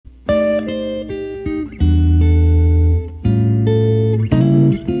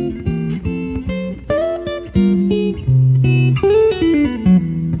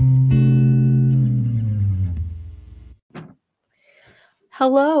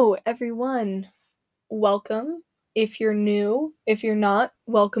Hello, everyone. Welcome. If you're new, if you're not,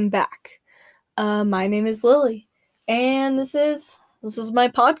 welcome back. My name is Lily, and this is my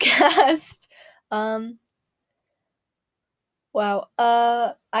podcast. um, wow.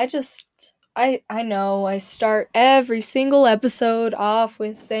 I know I start every single episode off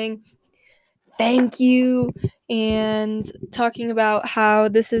with saying thank you and talking about how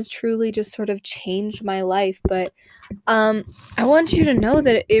this has truly just sort of changed my life, but I want you to know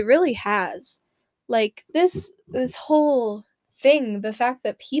that it really has. Like this whole thing, the fact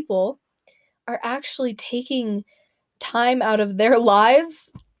that people are actually taking time out of their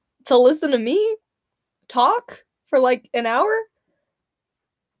lives to listen to me talk for like an hour?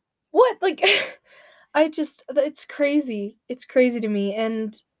 What? Like it's crazy. It's crazy to me,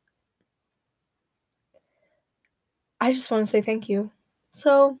 and I just want to say thank you.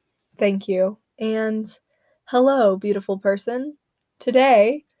 So, thank you. And hello, beautiful person.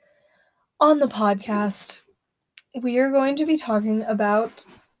 Today on the podcast, we are going to be talking about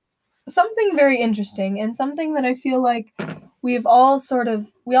something very interesting and something that I feel like we all sort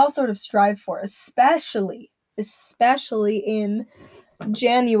of strive for, especially in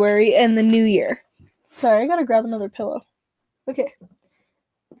January and the new year. Sorry, I gotta grab another pillow. Okay.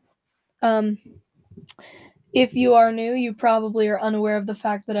 Um, if you are new, you probably are unaware of the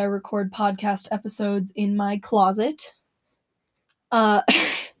fact that I record podcast episodes in my closet. Uh,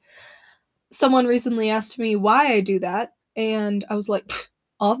 Someone recently asked me why I do that, and I was like,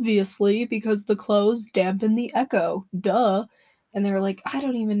 obviously, because the clothes dampen the echo. Duh. And they were like, I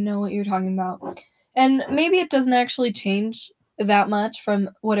don't even know what you're talking about. And maybe it doesn't actually change that much from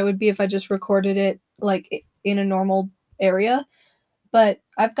what it would be if I just recorded it, like, in a normal area. But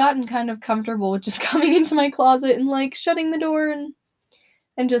I've gotten kind of comfortable with just coming into my closet and, like, shutting the door and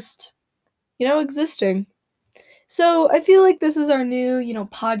just, existing. So I feel like this is our new,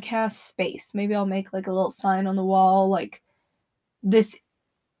 podcast space. Maybe I'll make like a little sign on the wall, like this,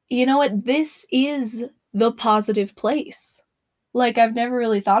 you know what? This is the positive place. Like I've never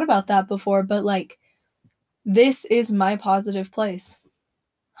really thought about that before, but like this is my positive place.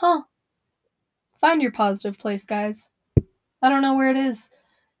 Huh. Find your positive place, guys. I don't know where it is.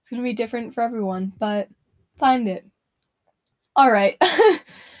 It's going to be different for everyone, but find it. All right.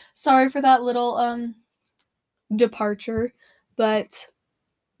 Sorry for that little departure, but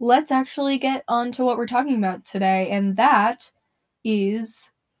let's actually get on to what we're talking about today, and that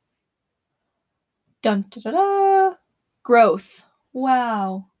is dun da da da growth.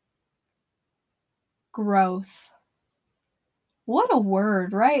 Wow. Growth. What a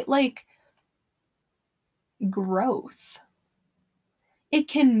word, right? Like growth. It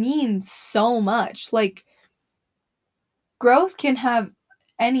can mean so much. Like growth can have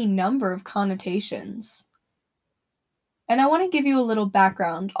any number of connotations. And I want to give you a little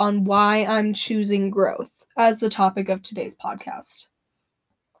background on why I'm choosing growth as the topic of today's podcast.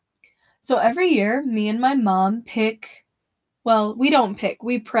 So every year, me and my mom pick. Well, we don't pick,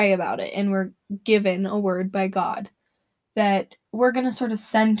 we pray about it, and we're given a word by God that we're going to sort of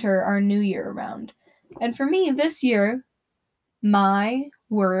center our new year around. And for me, this year, my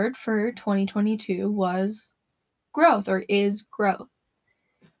word for 2022 was growth, or is growth.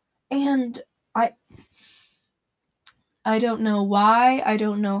 And I don't know why, I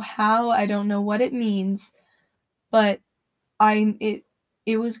don't know how, I don't know what it means, but it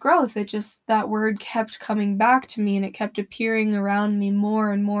was growth. It just, that word kept coming back to me and it kept appearing around me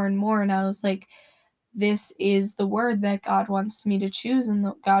more and more and more, and I was like, this is the word that God wants me to choose and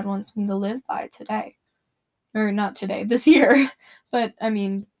that God wants me to live by today. Or not today, this year, but I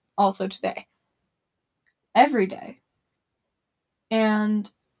mean, also today. Every day. And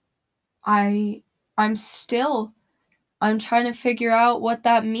I'm trying to figure out what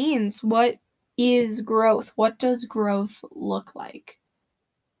that means. What is growth? What does growth look like?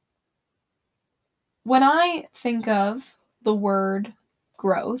 When I think of the word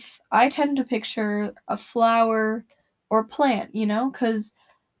growth, I tend to picture a flower or plant, because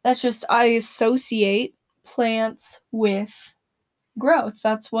that's just, I associate plants with growth.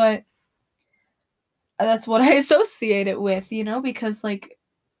 That's what I associate it with, because like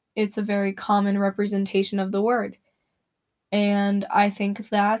it's a very common representation of the word. And I think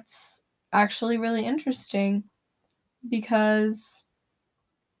that's actually really interesting because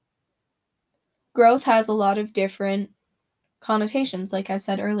growth has a lot of different connotations, like I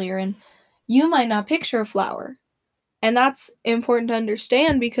said earlier, and you might not picture a flower. And that's important to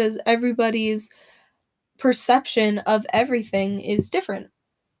understand because everybody's perception of everything is different.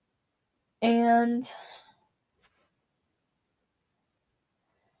 And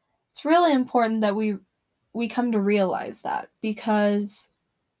it's really important that we we come to realize that, because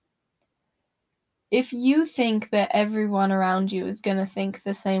if you think that everyone around you is going to think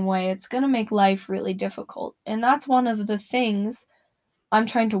the same way, it's going to make life really difficult. And that's one of the things I'm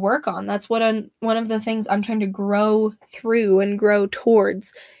trying to work on. That's one of the things I'm trying to grow through and grow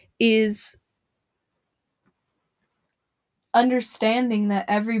towards, is understanding that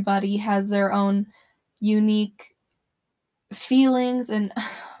everybody has their own unique feelings and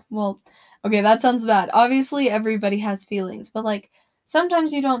well, okay, that sounds bad. Obviously, everybody has feelings, but like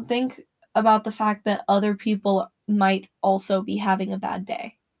sometimes you don't think about the fact that other people might also be having a bad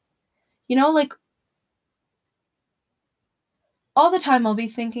day. You know, like all the time I'll be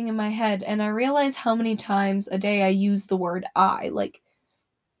thinking in my head, and I realize how many times a day I use the word I. Like,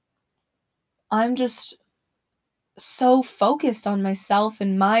 I'm just so focused on myself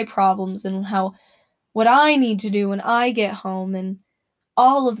and my problems and how what I need to do when I get home and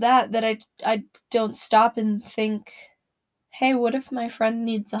all of that, that I don't stop and think, hey, what if my friend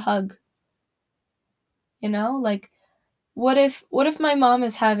needs a hug? You know, like what if my mom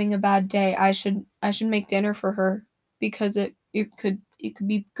is having a bad day? I should make dinner for her because it could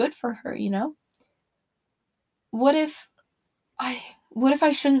be good for her, you know? What if I what if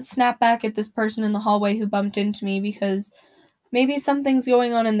I shouldn't snap back at this person in the hallway who bumped into me because maybe something's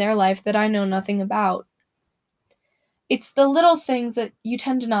going on in their life that I know nothing about? It's the little things that you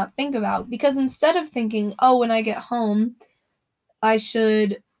tend to not think about, because instead of thinking, "Oh, when I get home, I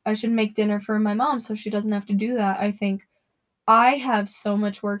should make dinner for my mom so she doesn't have to do that," I think, I have so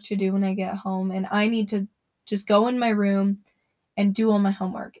much work to do when I get home, and I need to just go in my room and do all my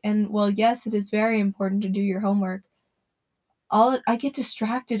homework. And well, yes, it is very important to do your homework. I get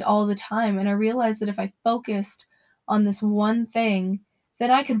distracted all the time, and I realize that if I focused on this one thing,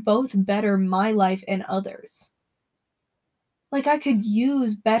 then I could both better my life and others. Like, I could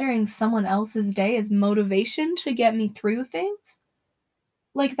use bettering someone else's day as motivation to get me through things.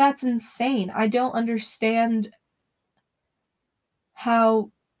 Like, that's insane. I don't understand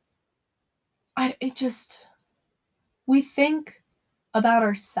how I it just we think about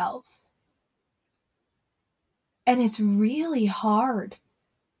ourselves, and it's really hard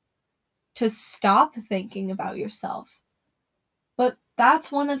to stop thinking about yourself. But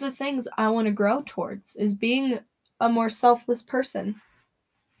that's one of the things I want to grow towards, is being a more selfless person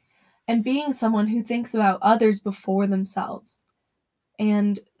and being someone who thinks about others before themselves,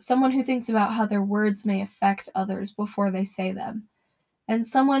 and someone who thinks about how their words may affect others before they say them, and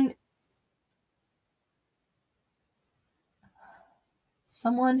someone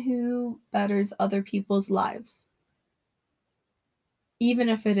who betters other people's lives, even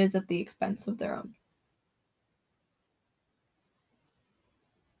if it is at the expense of their own.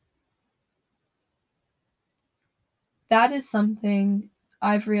 That is something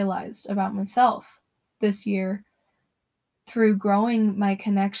I've realized about myself this year through growing my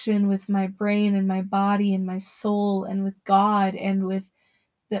connection with my brain and my body and my soul and with God and with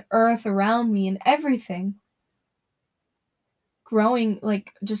the earth around me and everything. Growing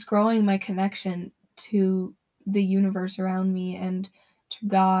my connection to the universe around me and to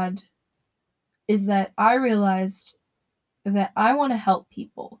God, is that I realized that I want to help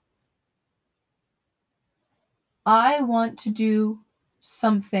people. I want to do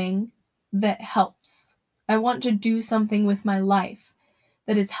something that helps. I want to do something with my life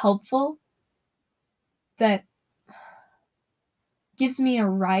that is helpful, that gives me a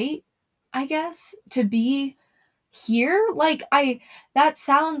right, I guess, to be here. That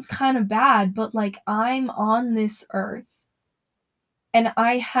sounds kind of bad, but like, I'm on this earth and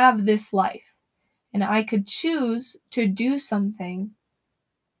I have this life, and I could choose to do something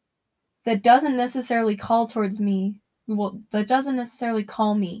that doesn't necessarily call towards me, well, that doesn't necessarily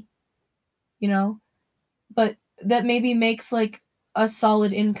call me, you know, but that maybe makes like a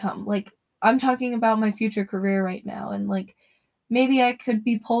solid income. Like, I'm talking about my future career right now, and like maybe I could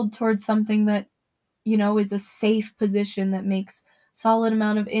be pulled towards something that, is a safe position that makes solid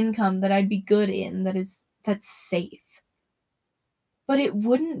amount of income that I'd be good in, that's safe. But it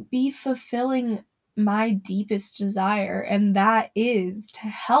wouldn't be fulfilling my deepest desire, and that is to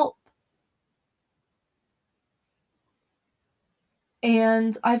help.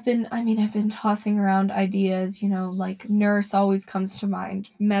 And I've been tossing around ideas, like nurse always comes to mind,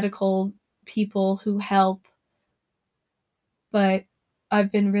 medical people who help, but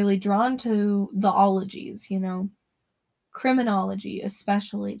I've been really drawn to the ologies, criminology,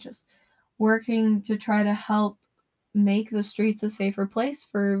 especially, just working to try to help make the streets a safer place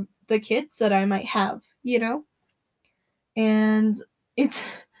for the kids that I might have. And it's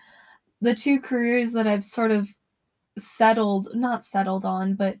the two careers that I've sort of not settled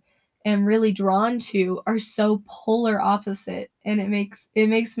on, but am really drawn to are so polar opposite, and it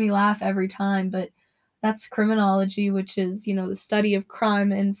makes me laugh every time. But that's criminology, which is, the study of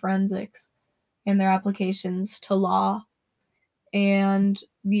crime and forensics and their applications to law. And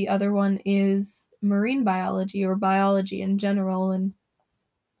the other one is marine biology or biology in general. And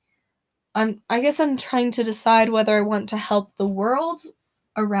I guess I'm trying to decide whether I want to help the world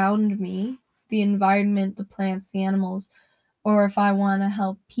around me, the environment, the plants, the animals, or if I want to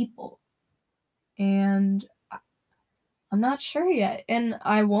help people. And I'm not sure yet, and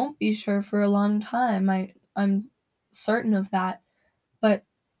I won't be sure for a long time. I'm certain of that. But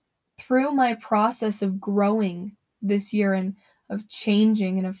through my process of growing this year and of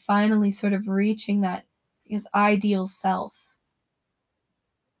changing and of finally sort of reaching that ideal self,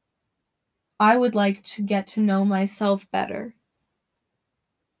 I would like to get to know myself better.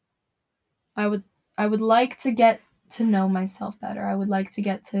 I would I would like to get to know myself better. I would like to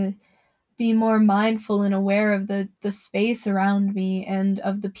get to be more mindful and aware of the space around me and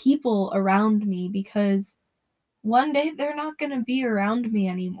of the people around me, because one day they're not going to be around me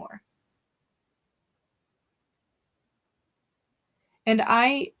anymore. And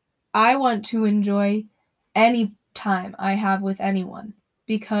I want to enjoy any time I have with anyone,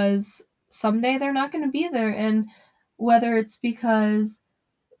 because someday they're not going to be there, and whether it's because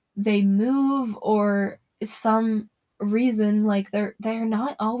they move or some reason, like they're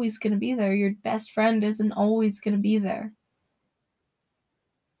not always going to be there. Your best friend isn't always going to be there.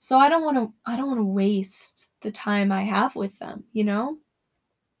 So I don't want to waste the time I have with them,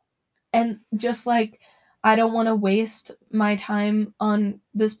 And just like I don't want to waste my time on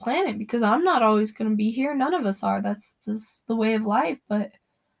this planet, because I'm not always going to be here. None of us are. That's the way of life, but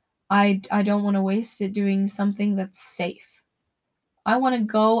I don't want to waste it doing something that's safe. I want to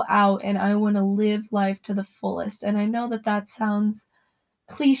go out and I want to live life to the fullest. And I know that that sounds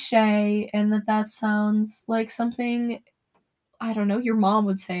cliche and that sounds like something, I don't know, your mom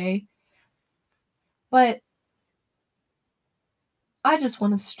would say, but I just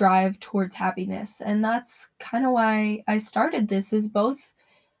want to strive towards happiness. And that's kind of why I started this, is both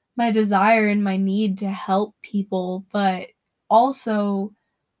my desire and my need to help people, but also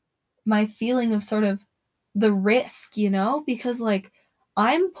my feeling of sort of the risk, because like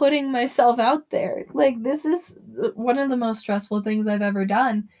I'm putting myself out there. Like this is one of the most stressful things I've ever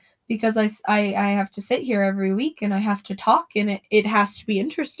done, because I have to sit here every week and I have to talk, and it has to be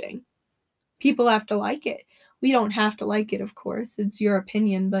interesting. People have to like it. We don't have to like it, of course. It's your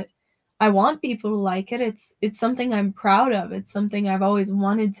opinion, but I want people to like it. It's something I'm proud of. It's something I've always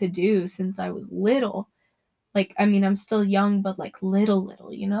wanted to do since I was little. Like, I mean, I'm still young, but like little,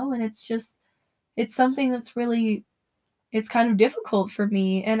 and it's something that's really, it's kind of difficult for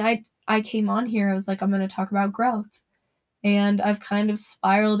me. And I came on here, I was like, I'm going to talk about growth. And I've kind of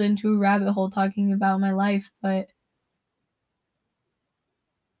spiraled into a rabbit hole talking about my life, but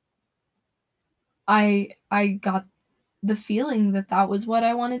I got the feeling that that was what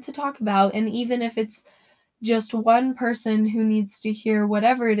I wanted to talk about. And even if it's just one person who needs to hear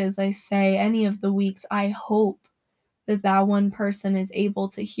whatever it is I say any of the weeks, I hope that that one person is able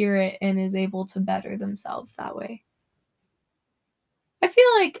to hear it and is able to better themselves that way. I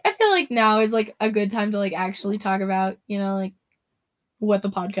feel like now is like a good time to like actually talk about, like what the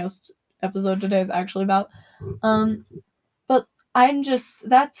podcast episode today is actually about. Um but I'm just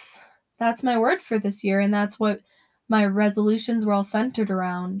that's my word for this year, and that's what my resolutions were all centered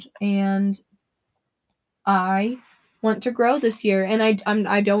around. And I want to grow this year, and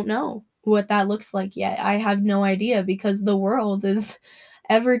I don't know what that looks like yet. I have no idea, because the world is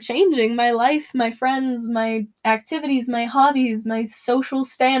ever changing. My life, my friends, my activities, my hobbies, my social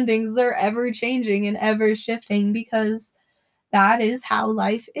standings, they're ever changing and ever shifting, because that is how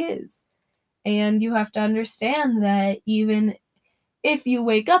life is. And you have to understand that even if you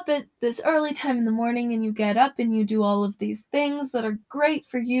wake up at this early time in the morning and you get up and you do all of these things that are great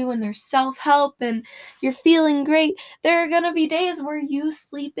for you and they're self-help and you're feeling great, there are going to be days where you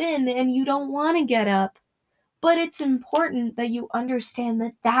sleep in and you don't want to get up. But it's important that you understand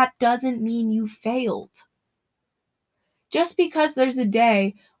that that doesn't mean you failed. Just because there's a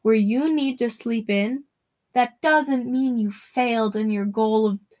day where you need to sleep in, that doesn't mean you failed in your goal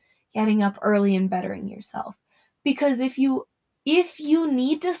of getting up early and bettering yourself. Because if you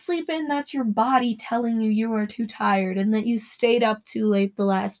need to sleep in, that's your body telling you are too tired and that you stayed up too late the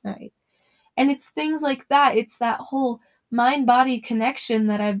last night. And it's things like that. It's that whole mind body connection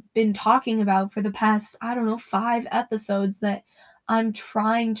that I've been talking about for the past, I don't know, 5 episodes, that I'm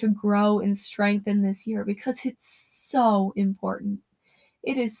trying to grow and strengthen this year, because it's so important.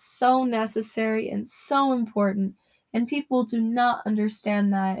 It is so necessary and so important. And people do not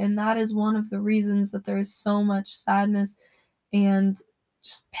understand that. And that is one of the reasons that there is so much sadness and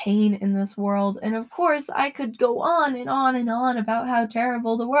just pain in this world. And of course, I could go on and on and on about how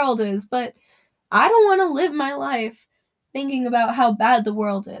terrible the world is, but I don't want to live my life thinking about how bad the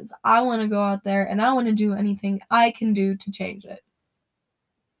world is. I want to go out there and I want to do anything I can do to change it.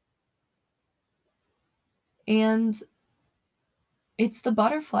 And it's the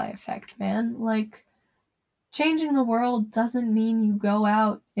butterfly effect, man. Like, changing the world doesn't mean you go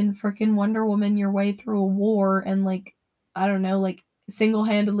out and frickin' Wonder Woman your way through a war and, like, I don't know, like,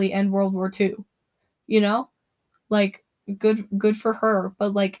 single-handedly end World War II. You know? Like, good for her,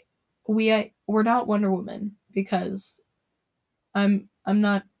 but, like, we're not Wonder Woman because I'm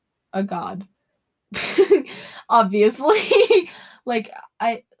not a god. Obviously. Like,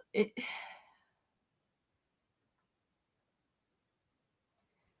 I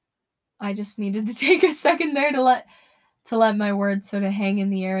just needed to take a second there to let my words sort of hang in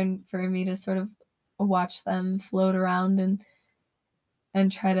the air and for me to sort of watch them float around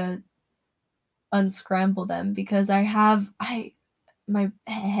and try to unscramble them, because my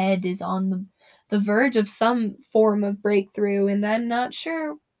head is on the verge of some form of breakthrough, and I'm not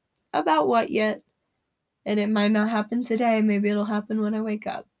sure about what yet. And it might not happen today. Maybe it'll happen when I wake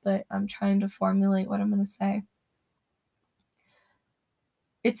up, but I'm trying to formulate what I'm going to say.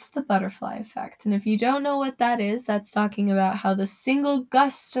 It's the butterfly effect. And if you don't know what that is, that's talking about how the single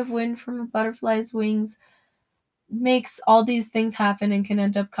gust of wind from a butterfly's wings makes all these things happen and can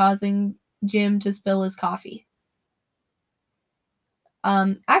end up causing Jim to spill his coffee.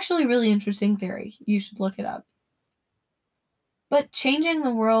 Actually, really interesting theory. You should look it up. But changing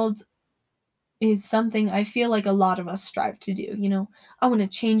the world is something I feel like a lot of us strive to do. You know, I want to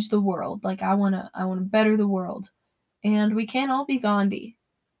change the world. Like, I want to better the world. And we can't all be Gandhi.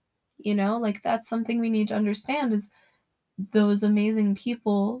 You know, like, that's something we need to understand, is those amazing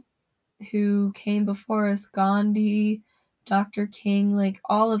people who came before us, Gandhi, Dr. King, like,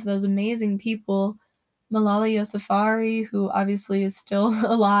 all of those amazing people, Malala Yousafzai, who obviously is still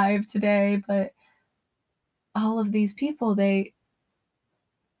alive today, but all of these people, they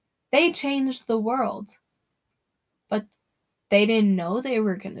changed the world, but they didn't know they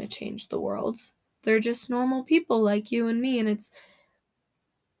were going to change the world. They're just normal people like you and me, and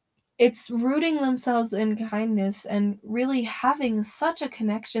it's rooting themselves in kindness and really having such a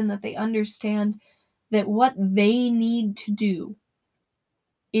connection that they understand that what they need to do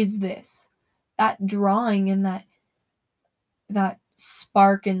is this. That drawing and that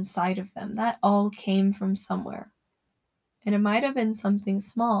spark inside of them, that all came from somewhere. And it might have been something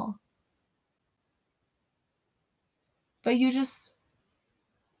small. But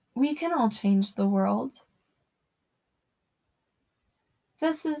we can all change the world.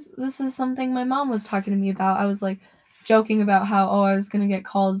 This is something my mom was talking to me about. I was like joking about how, I was going to get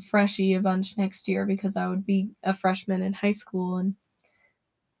called freshie a bunch next year because I would be a freshman in high school, and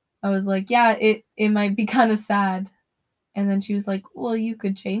I was like, yeah, it might be kind of sad. And then she was like, well, you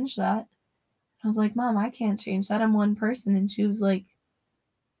could change that. I was like, Mom, I can't change that. I'm one person. And she was like,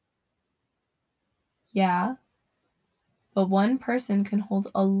 yeah, but one person can hold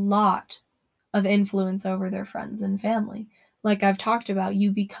a lot of influence over their friends and family. Like I've talked about,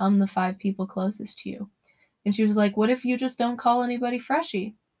 you become the 5 people closest to you. And she was like, what if you just don't call anybody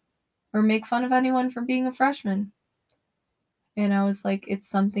freshie or make fun of anyone for being a freshman? And I was like, it's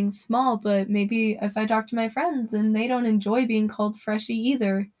something small, but maybe if I talk to my friends and they don't enjoy being called freshie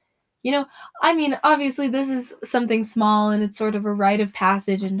either. You know, I mean, obviously this is something small and it's sort of a rite of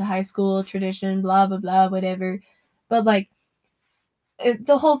passage into high school tradition, blah, blah, blah, whatever. But like,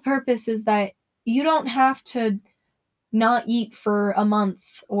 the whole purpose is that you don't have to not eat for a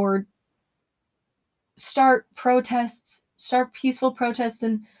month or start peaceful protests,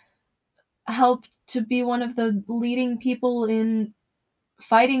 and help to be one of the leading people in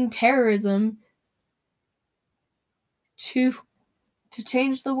fighting terrorism to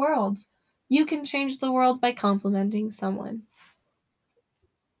change the world. You can change the world by complimenting someone.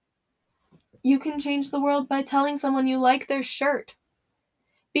 You can change the world by telling someone you like their shirt,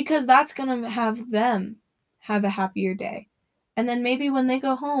 because that's going to have them have a happier day. And then maybe when they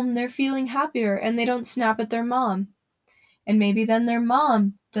go home, they're feeling happier and they don't snap at their mom. And maybe then their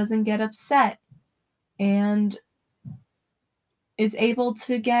mom doesn't get upset and is able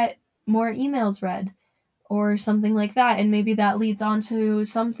to get more emails read or something like that. And maybe that leads on to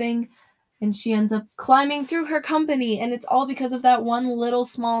something, and she ends up climbing through her company, and it's all because of that one little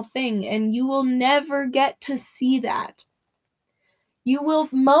small thing. And you will never get to see that. You will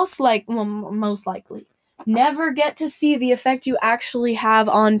most likely, never get to see the effect you actually have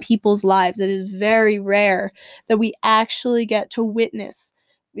on people's lives. It is very rare that we actually get to witness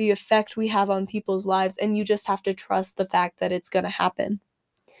the effect we have on people's lives, and you just have to trust the fact that it's going to happen.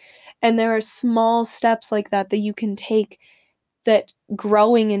 And there are small steps like that that you can take, that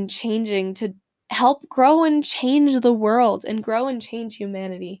growing and changing, to help grow and change the world and grow and change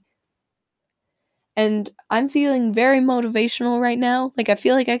humanity. And I'm feeling very motivational right now. Like, I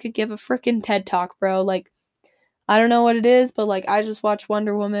feel like I could give a freaking TED Talk, bro. Like, I don't know what it is, but like, I just watched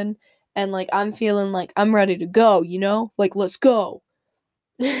Wonder Woman, and like, I'm feeling like I'm ready to go, you know? Like, let's go.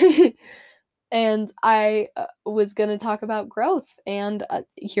 And I was going to talk about growth, and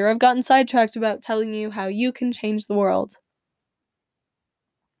here I've gotten sidetracked about telling you how you can change the world.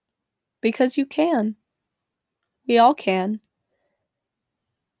 Because you can. We all can.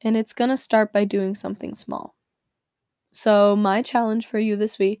 And it's going to start by doing something small. So my challenge for you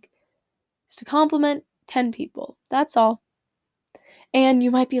this week is to compliment 10 people. That's all. And you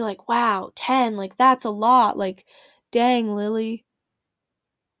might be like, wow, 10, like that's a lot. Like, dang, Lily.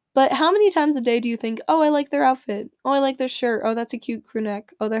 But how many times a day do you think, oh, I like their outfit. Oh, I like their shirt. Oh, that's a cute crew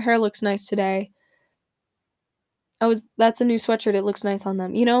neck. Oh, their hair looks nice today. Oh, that's a new sweatshirt. It looks nice on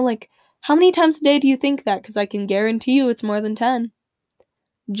them. You know, like, how many times a day do you think that? Because I can guarantee you it's more than 10.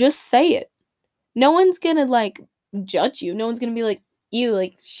 Just say it. No one's gonna, like, judge you. No one's gonna be like, ew,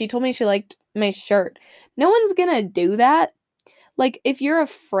 like, she told me she liked my shirt. No one's gonna do that. Like, if you're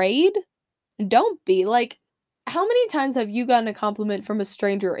afraid, don't be. Like, how many times have you gotten a compliment from a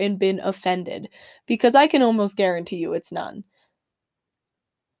stranger and been offended? Because I can almost guarantee you it's none.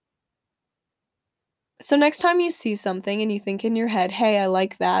 So next time you see something and you think in your head, hey, I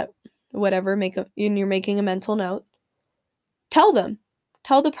like that, whatever, and you're making a mental note, tell them.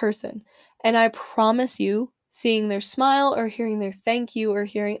 Tell the person. And I promise you, seeing their smile or hearing their thank you or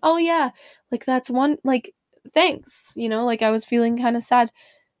hearing, oh yeah, like that's one, like, thanks, you know, like I was feeling kind of sad.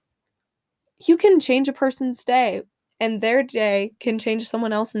 You can change a person's day, and their day can change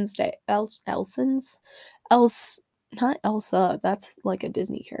someone else's day. Not Elsa, that's like a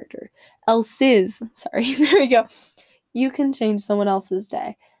Disney character. Else's, sorry, there we go. You can change someone else's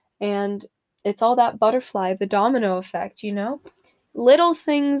day. And it's all that butterfly, the domino effect, you know? Little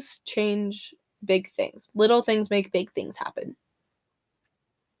things change big things. Little things make big things happen.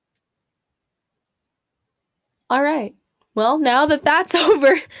 All right. Well, now that that's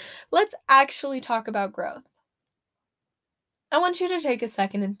over, let's actually talk about growth. I want you to take a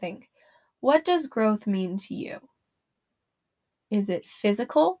second and think, what does growth mean to you? Is it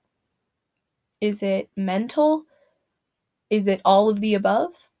physical? Is it mental? Is it all of the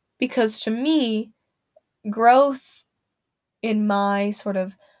above? Because to me, growth in my sort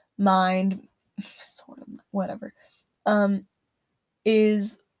of mind, whatever,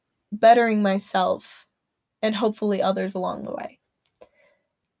 is bettering myself and hopefully others along the way.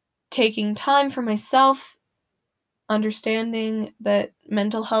 Taking time for myself, understanding that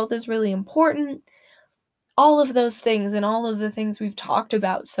mental health is really important, all of those things and all of the things we've talked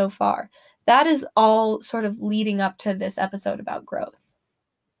about so far, that is all sort of leading up to this episode about growth.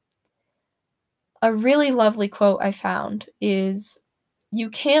 A really lovely quote I found is, you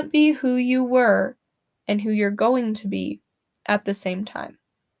can't be who you were and who you're going to be at the same time.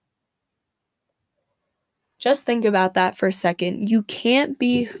 Just think about that for a second. You can't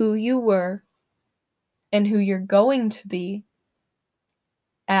be who you were and who you're going to be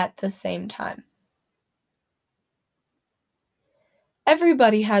at the same time.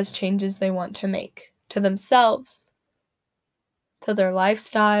 Everybody has changes they want to make to themselves, to their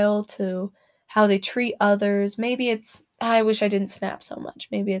lifestyle, to how they treat others. Maybe it's, I wish I didn't snap so much.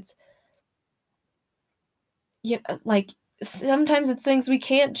 Maybe it's, you know, like, sometimes it's things we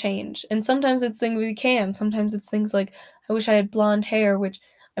can't change, and sometimes it's things we can. Sometimes it's things like, I wish I had blonde hair, which,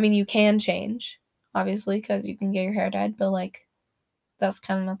 I mean, you can change, obviously, because you can get your hair dyed, but, like, that's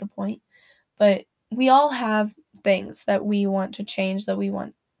kind of not the point. But we all have things that we want to change, that we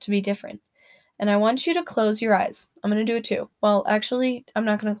want to be different. And I want you to close your eyes. I'm going to do it too. Well, actually, I'm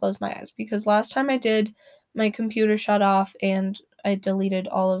not going to close my eyes, because last time I did, my computer shut off and I deleted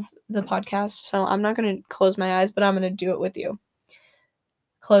all of the podcast. So I'm not going to close my eyes, but I'm going to do it with you.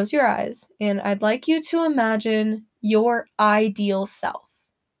 Close your eyes, and I'd like you to imagine your ideal self.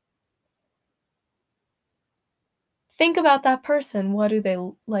 Think about that person. What do they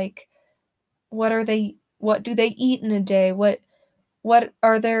like? What do they eat in a day? What's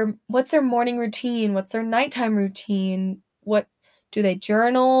their morning routine? What's their nighttime routine? What do they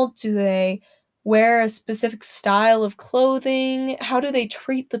journal? Do they wear a specific style of clothing? How do they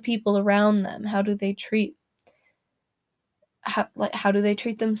treat the people around them? How do they treat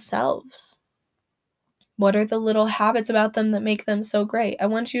themselves? What are the little habits about them that make them so great? I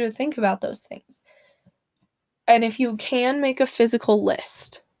want you to think about those things. And if you can, make a physical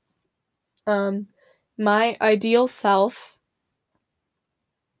list. My ideal self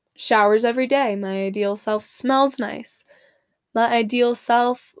showers every day. My ideal self smells nice. My ideal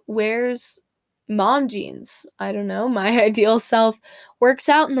self wears mom jeans. I don't know. My ideal self works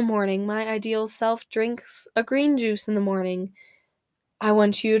out in the morning. My ideal self drinks a green juice in the morning. I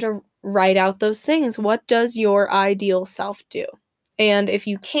want you to write out those things. What does your ideal self do? And if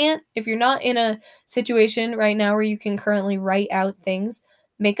you're not in a situation right now where you can currently write out things,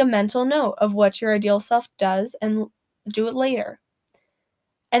 make a mental note of what your ideal self does and do it later.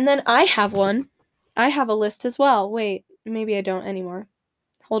 And then I have one. I have a list as well. Wait, maybe I don't anymore.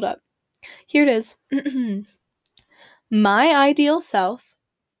 Hold up. Here it is. My ideal self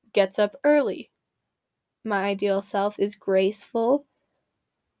gets up early. My ideal self is graceful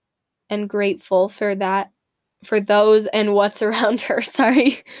and grateful for those and what's around her.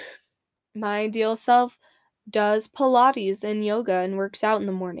 Sorry. My ideal self does Pilates and yoga and works out in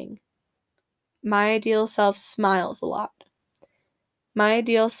the morning. My ideal self smiles a lot. My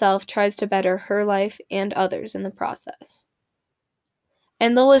ideal self tries to better her life and others in the process.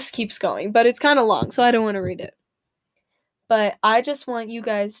 And the list keeps going, but it's kind of long, so I don't want to read it. But I just want you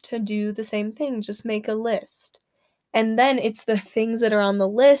guys to do the same thing. Just make a list. And then it's the things that are on the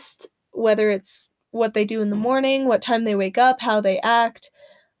list, whether it's what they do in the morning, what time they wake up, how they act.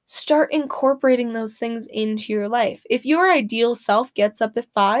 Start incorporating those things into your life. If your ideal self gets up at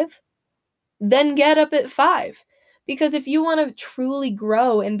 5, then get up at 5. Because if you want to truly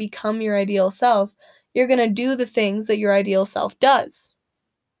grow and become your ideal self, you're going to do the things that your ideal self does.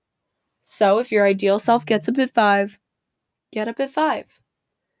 So if your ideal self gets up at 5, get up at 5.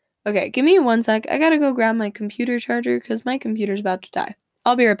 Okay, give me 1 sec. I gotta go grab my computer charger because my computer's about to die.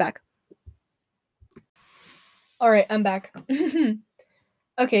 I'll be right back. Alright, I'm back.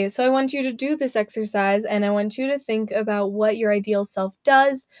 Okay, so I want you to do this exercise and I want you to think about what your ideal self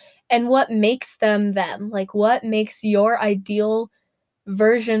does and what makes them. Like, what makes your ideal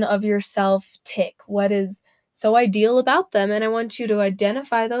version of yourself tick? What is so ideal about them? And I want you to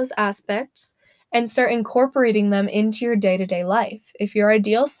identify those aspects and start incorporating them into your day-to-day life. If your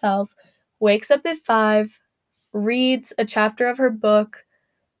ideal self wakes up at 5, reads a chapter of her book,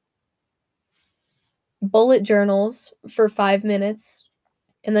 bullet journals for 5 minutes,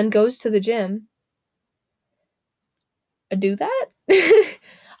 and then goes to the gym, do that?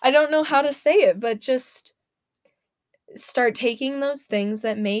 I don't know how to say it, but just start taking those things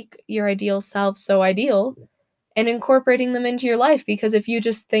that make your ideal self so ideal and incorporating them into your life. Because if you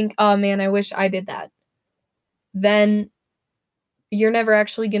just think, oh man, I wish I did that, then you're never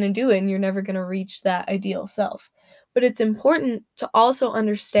actually going to do it and you're never going to reach that ideal self. But it's important to also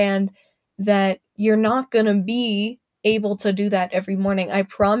understand that you're not going to be able to do that every morning. I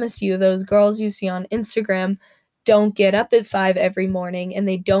promise you, those girls you see on Instagram don't get up at 5 every morning and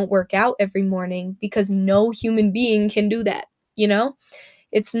they don't work out every morning because no human being can do that, you know?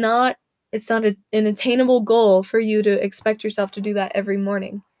 It's not an attainable goal for you to expect yourself to do that every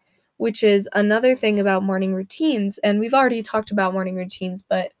morning, which is another thing about morning routines. And we've already talked about morning routines,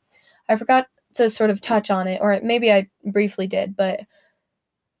 but I forgot to sort of touch on it, or maybe I briefly did, but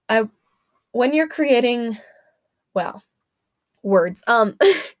when you're creating, words,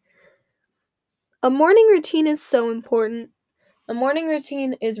 a morning routine is so important. A morning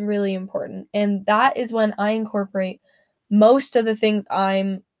routine is really important, and that is when I incorporate most of the things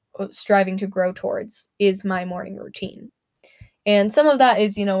I'm striving to grow towards is my morning routine. And some of that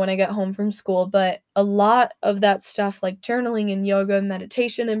is, when I get home from school, but a lot of that stuff like journaling and yoga,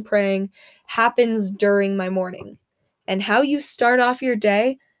 meditation and praying happens during my morning. And how you start off your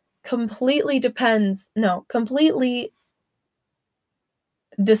day completely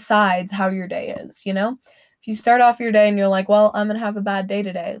decides how your day is, If you start off your day and you're like, well, I'm going to have a bad day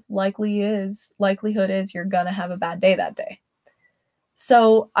today, likelihood is you're going to have a bad day that day.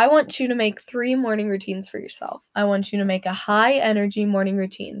 So I want you to make 3 morning routines for yourself. I want you to make a high energy morning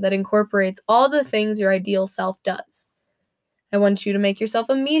routine that incorporates all the things your ideal self does. I want you to make yourself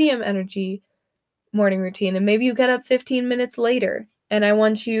a medium energy morning routine, and maybe you get up 15 minutes later. And I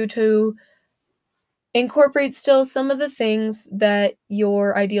want you to incorporate still some of the things that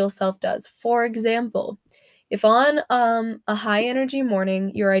your ideal self does. For example, if on a high energy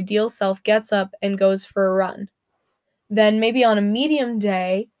morning, your ideal self gets up and goes for a run, then maybe on a medium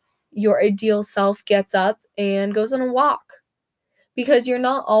day, your ideal self gets up and goes on a walk. Because you're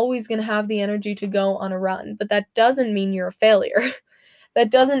not always going to have the energy to go on a run, but that doesn't mean you're a failure.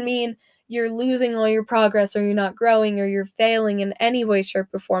 That doesn't mean you're losing all your progress or you're not growing or you're failing in any way, shape,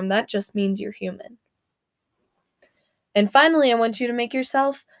 or form. That just means you're human. And finally, I want you to make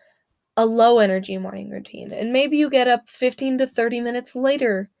yourself a low energy morning routine. And maybe you get up 15 to 30 minutes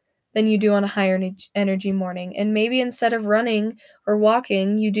later than you do on a higher energy morning. And maybe instead of running or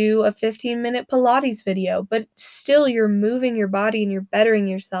walking, you do a 15-minute Pilates video, but still you're moving your body and you're bettering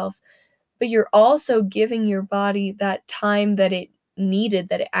yourself. But you're also giving your body that time that it needed,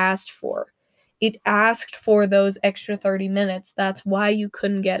 that it asked for. It asked for those extra 30 minutes. That's why you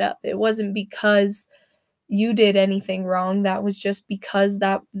couldn't get up. It wasn't because you did anything wrong. That was just because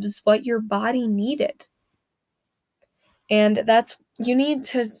that was what your body needed. And you need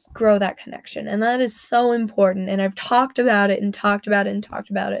to grow that connection. And that is so important. And I've talked about it and talked about it and talked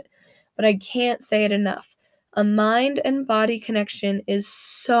about it, but I can't say it enough. A mind and body connection is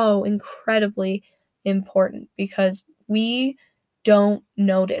so incredibly important because we don't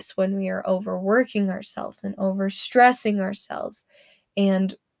notice when we are overworking ourselves and overstressing ourselves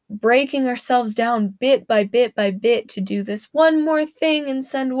and breaking ourselves down bit by bit by bit to do this one more thing and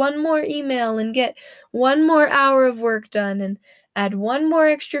send one more email and get one more hour of work done and add one more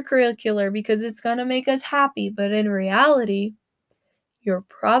extracurricular because it's going to make us happy. But in reality, you're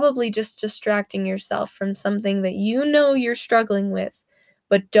probably just distracting yourself from something that you know you're struggling with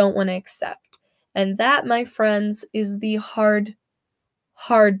but don't want to accept. And that, my friends, is the hard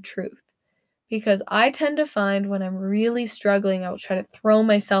truth. Because I tend to find when I'm really struggling, I will try to throw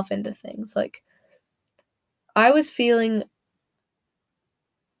myself into things. Like, I was feeling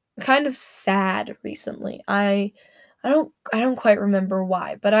kind of sad recently. I don't quite remember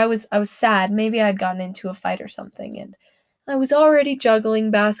why, but I was sad. Maybe I'd gotten into a fight or something, and I was already juggling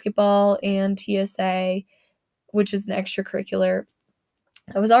basketball and TSA, which is an extracurricular.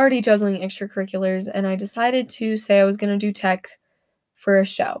 I was already juggling extracurriculars, and I decided to say I was going to do tech for a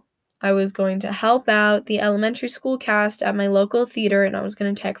show. I was going to help out the elementary school cast at my local theater, and I was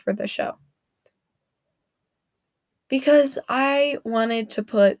going to tech for the show. Because I wanted to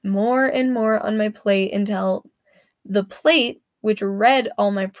put more and more on my plate until the plate, which read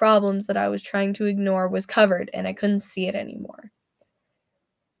all my problems that I was trying to ignore, was covered, and I couldn't see it anymore.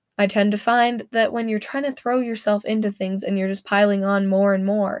 I tend to find that when you're trying to throw yourself into things and you're just piling on more and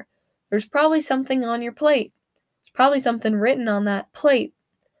more, there's probably something on your plate. There's probably something written on that plate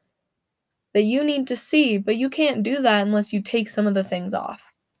that you need to see, but you can't do that unless you take some of the things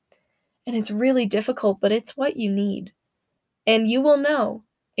off. And it's really difficult, but it's what you need. And you will know.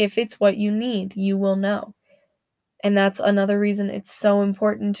 If it's what you need, you will know. And that's another reason it's so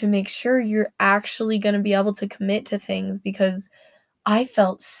important to make sure you're actually going to be able to commit to things, because I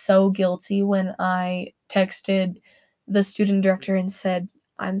felt so guilty when I texted the student director and said,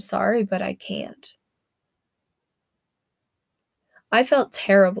 "I'm sorry, but I can't." I felt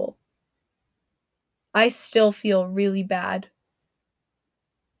terrible. I still feel really bad.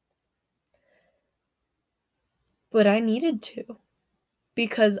 But I needed to,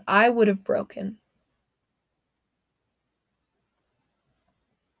 because I would have broken.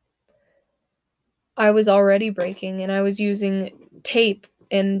 I was already breaking, and I was using tape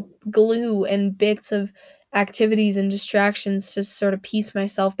and glue and bits of activities and distractions to sort of piece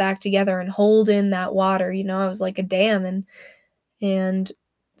myself back together and hold in that water. I was like a dam, and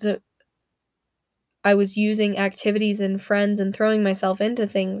I was using activities and friends and throwing myself into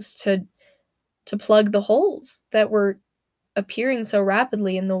things to plug the holes that were appearing so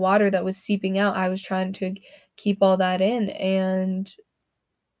rapidly in the water that was seeping out. I was trying to keep all that in, and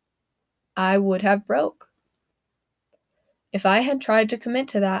I would have broke. If I had tried to commit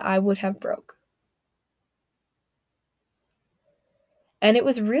to that, I would have broke. And it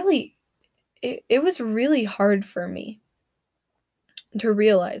was really hard for me to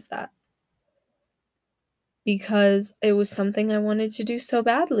realize that, because it was something I wanted to do so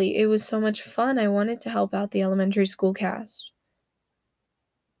badly. It was so much fun. I wanted to help out the elementary school cast.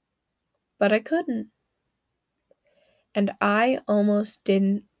 But I couldn't. And I almost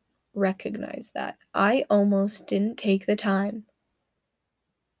didn't recognize that. I almost didn't take the time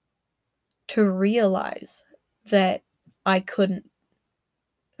to realize that I couldn't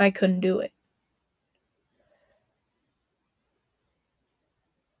do it.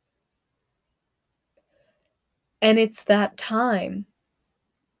 And it's that time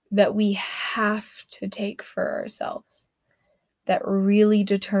that we have to take for ourselves that really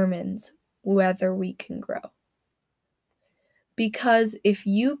determines whether we can grow. Because if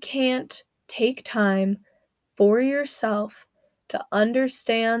you can't take time for yourself to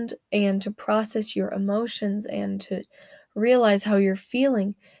understand and to process your emotions and to realize how you're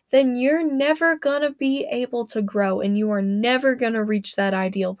feeling, then you're never gonna be able to grow, and you are never gonna reach that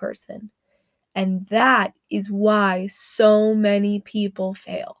ideal person. And that is why so many people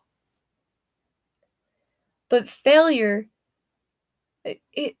fail. But failure,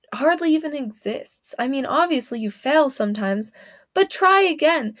 it hardly even exists. I mean, obviously you fail sometimes, but try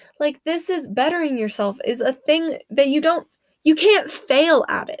again. Like, this is bettering yourself is a thing that you can't fail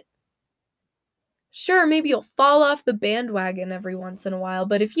at it. Sure, maybe you'll fall off the bandwagon every once in a while,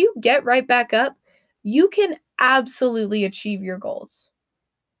 but if you get right back up, you can absolutely achieve your goals.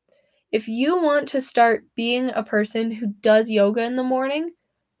 If you want to start being a person who does yoga in the morning,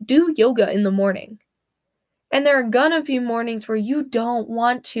 do yoga in the morning. And there are gonna be mornings where you don't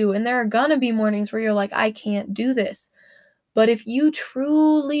want to, and there are gonna be mornings where you're like, I can't do this. But if you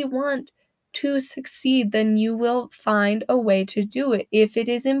truly want to succeed, then you will find a way to do it. If it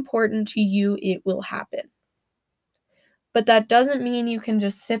is important to you, it will happen. But that doesn't mean you can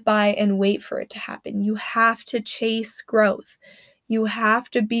just sit by and wait for it to happen. You have to chase growth. You have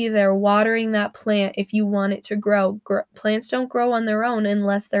to be there watering that plant if you want it to grow. Plants don't grow on their own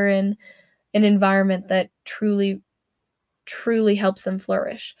unless they're in an environment that truly helps them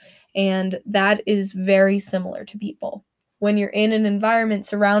flourish. And that is very similar to people. When you're in an environment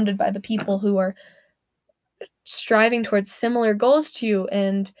surrounded by the people who are striving towards similar goals to you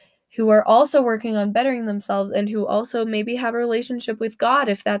and who are also working on bettering themselves and who also maybe have a relationship with God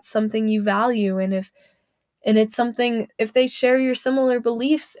if that's something you value, and it's something, if they share your similar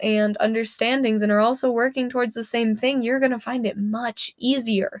beliefs and understandings and are also working towards the same thing, you're going to find it much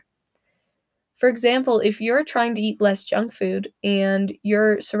easier. For example, if you're trying to eat less junk food and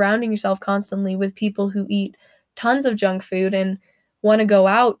you're surrounding yourself constantly with people who eat tons of junk food and want to go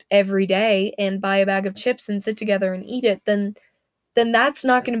out every day and buy a bag of chips and sit together and eat it, then that's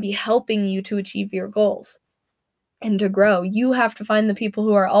not going to be helping you to achieve your goals and to grow. You have to find the people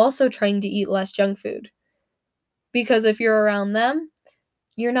who are also trying to eat less junk food. Because if you're around them,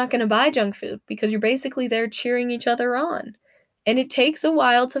 you're not going to buy junk food because you're basically there cheering each other on. And it takes a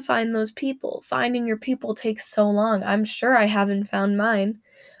while to find those people. Finding your people takes so long. I'm sure I haven't found mine.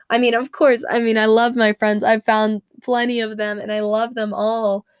 I mean, of course, I love my friends. I've found plenty of them and I love them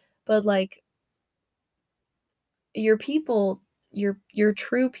all. But like, your people, your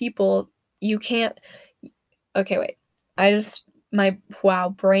true people, you can't. Okay, wait. My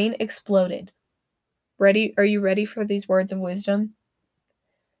brain exploded. Ready? Are you ready for these words of wisdom?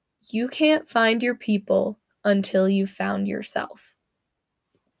 You can't find your people until you've found yourself.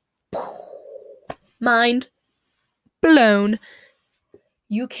 Mind blown.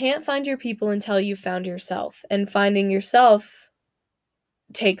 You can't find your people until you've found yourself. And finding yourself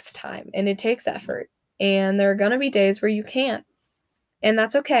takes time and it takes effort. And there are going to be days where you can't. And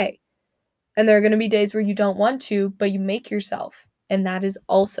that's okay. And there are going to be days where you don't want to, but you make yourself. And that is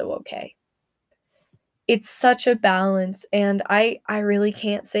also okay. It's such a balance. And I really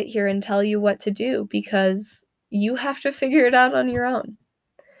can't sit here and tell you what to do because you have to figure it out on your own.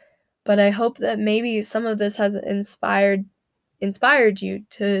 But I hope that maybe some of this has inspired you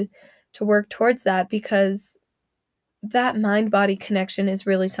to work towards that, because that mind-body connection is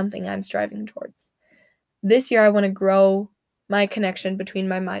really something I'm striving towards. This year I want to grow my connection between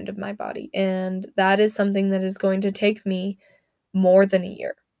my mind and my body, and that is something that is going to take me more than a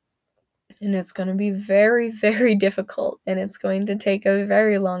year. And it's going to be very, very difficult, and it's going to take a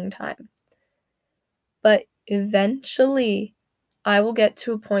very long time. But eventually I will get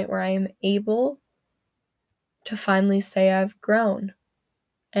to a point where I am able to finally say I've grown,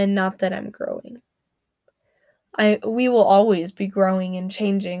 and not that I'm growing. We will always be growing and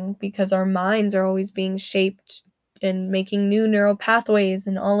changing because our minds are always being shaped and making new neural pathways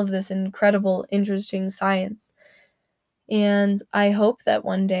and all of this incredible, interesting science. And I hope that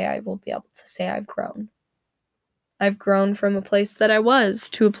one day I will be able to say I've grown. I've grown from a place that I was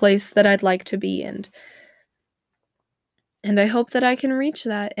to a place that I'd like to be in. And I hope that I can reach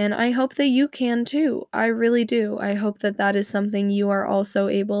that. And I hope that you can too. I really do. I hope that that is something you are also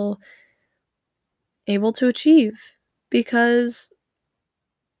able to achieve, because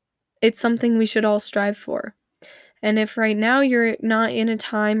it's something we should all strive for. And if right now you're not in a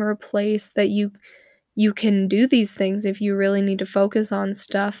time or a place that you can do these things, if you really need to focus on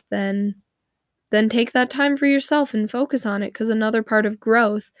stuff, then take that time for yourself and focus on it, because another part of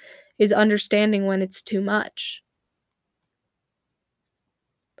growth is understanding when it's too much.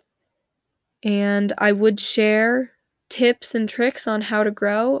 And I would share tips and tricks on how to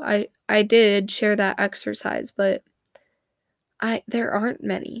grow. I did share that exercise, but there aren't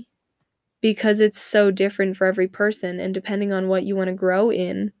many, because it's so different for every person, and depending on what you want to grow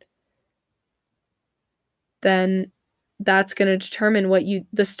in, then that's going to determine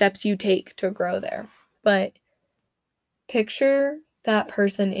the steps you take to grow there. But picture that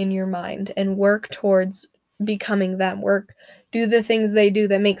person in your mind and work towards becoming them. Do the things they do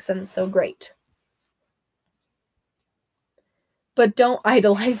that makes them so great. But don't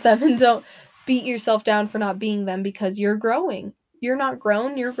idolize them and don't beat yourself down for not being them, because you're growing. You're not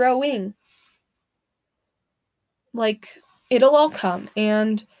grown, you're growing. Like, it'll all come.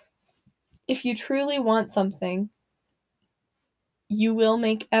 And if you truly want something, you will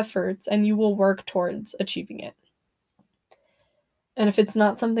make efforts and you will work towards achieving it. And if it's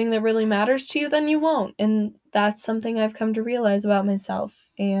not something that really matters to you, then you won't. And that's something I've come to realize about myself.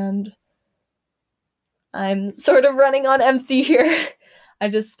 And I'm sort of running on empty here. I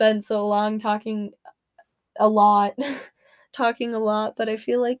just spent so long talking a lot, but I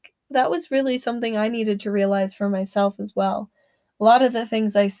feel like that was really something I needed to realize for myself as well. A lot of the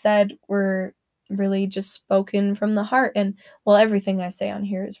things I said were really just spoken from the heart, and well, everything I say on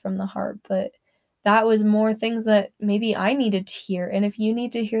here is from the heart, but that was more things that maybe I needed to hear, and if you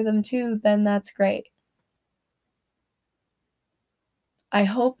need to hear them too, then that's great. I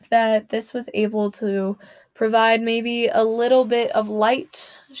hope that this was able to provide maybe a little bit of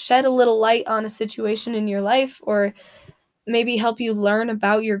light, shed a little light on a situation in your life, or maybe help you learn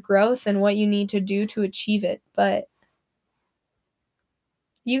about your growth and what you need to do to achieve it. But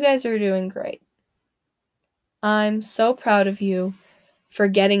you guys are doing great. I'm so proud of you for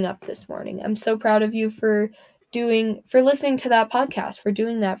getting up this morning. I'm so proud of you for listening to that podcast, for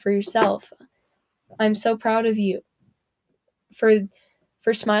doing that for yourself. I'm so proud of you for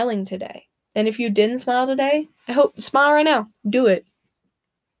smiling today. And if you didn't smile today, I hope smile right now. Do it.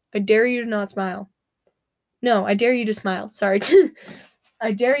 I dare you to not smile. No, I dare you to smile. Sorry.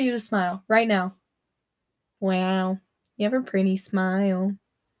 I dare you to smile right now. Wow. You have a pretty smile.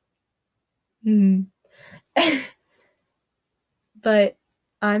 But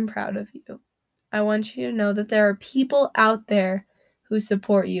I'm proud of you. I want you to know that there are people out there who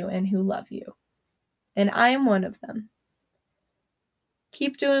support you and who love you. And I am one of them.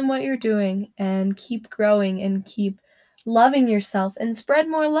 Keep doing what you're doing and keep growing and keep loving yourself and spread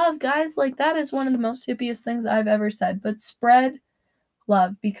more love, guys. Like, that is one of the most hippiest things I've ever said. But spread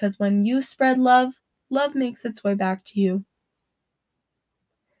love, because when you spread love, love makes its way back to you.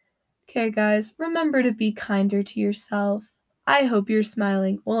 Okay, guys, remember to be kinder to yourself. I hope you're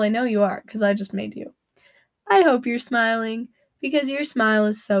smiling. Well, I know you are, because I just made you. I hope you're smiling, because your smile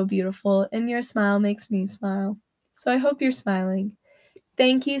is so beautiful, and your smile makes me smile. So I hope you're smiling.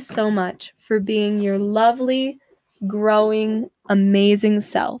 Thank you so much for being your lovely, growing, amazing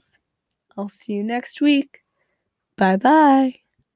self. I'll see you next week. Bye-bye.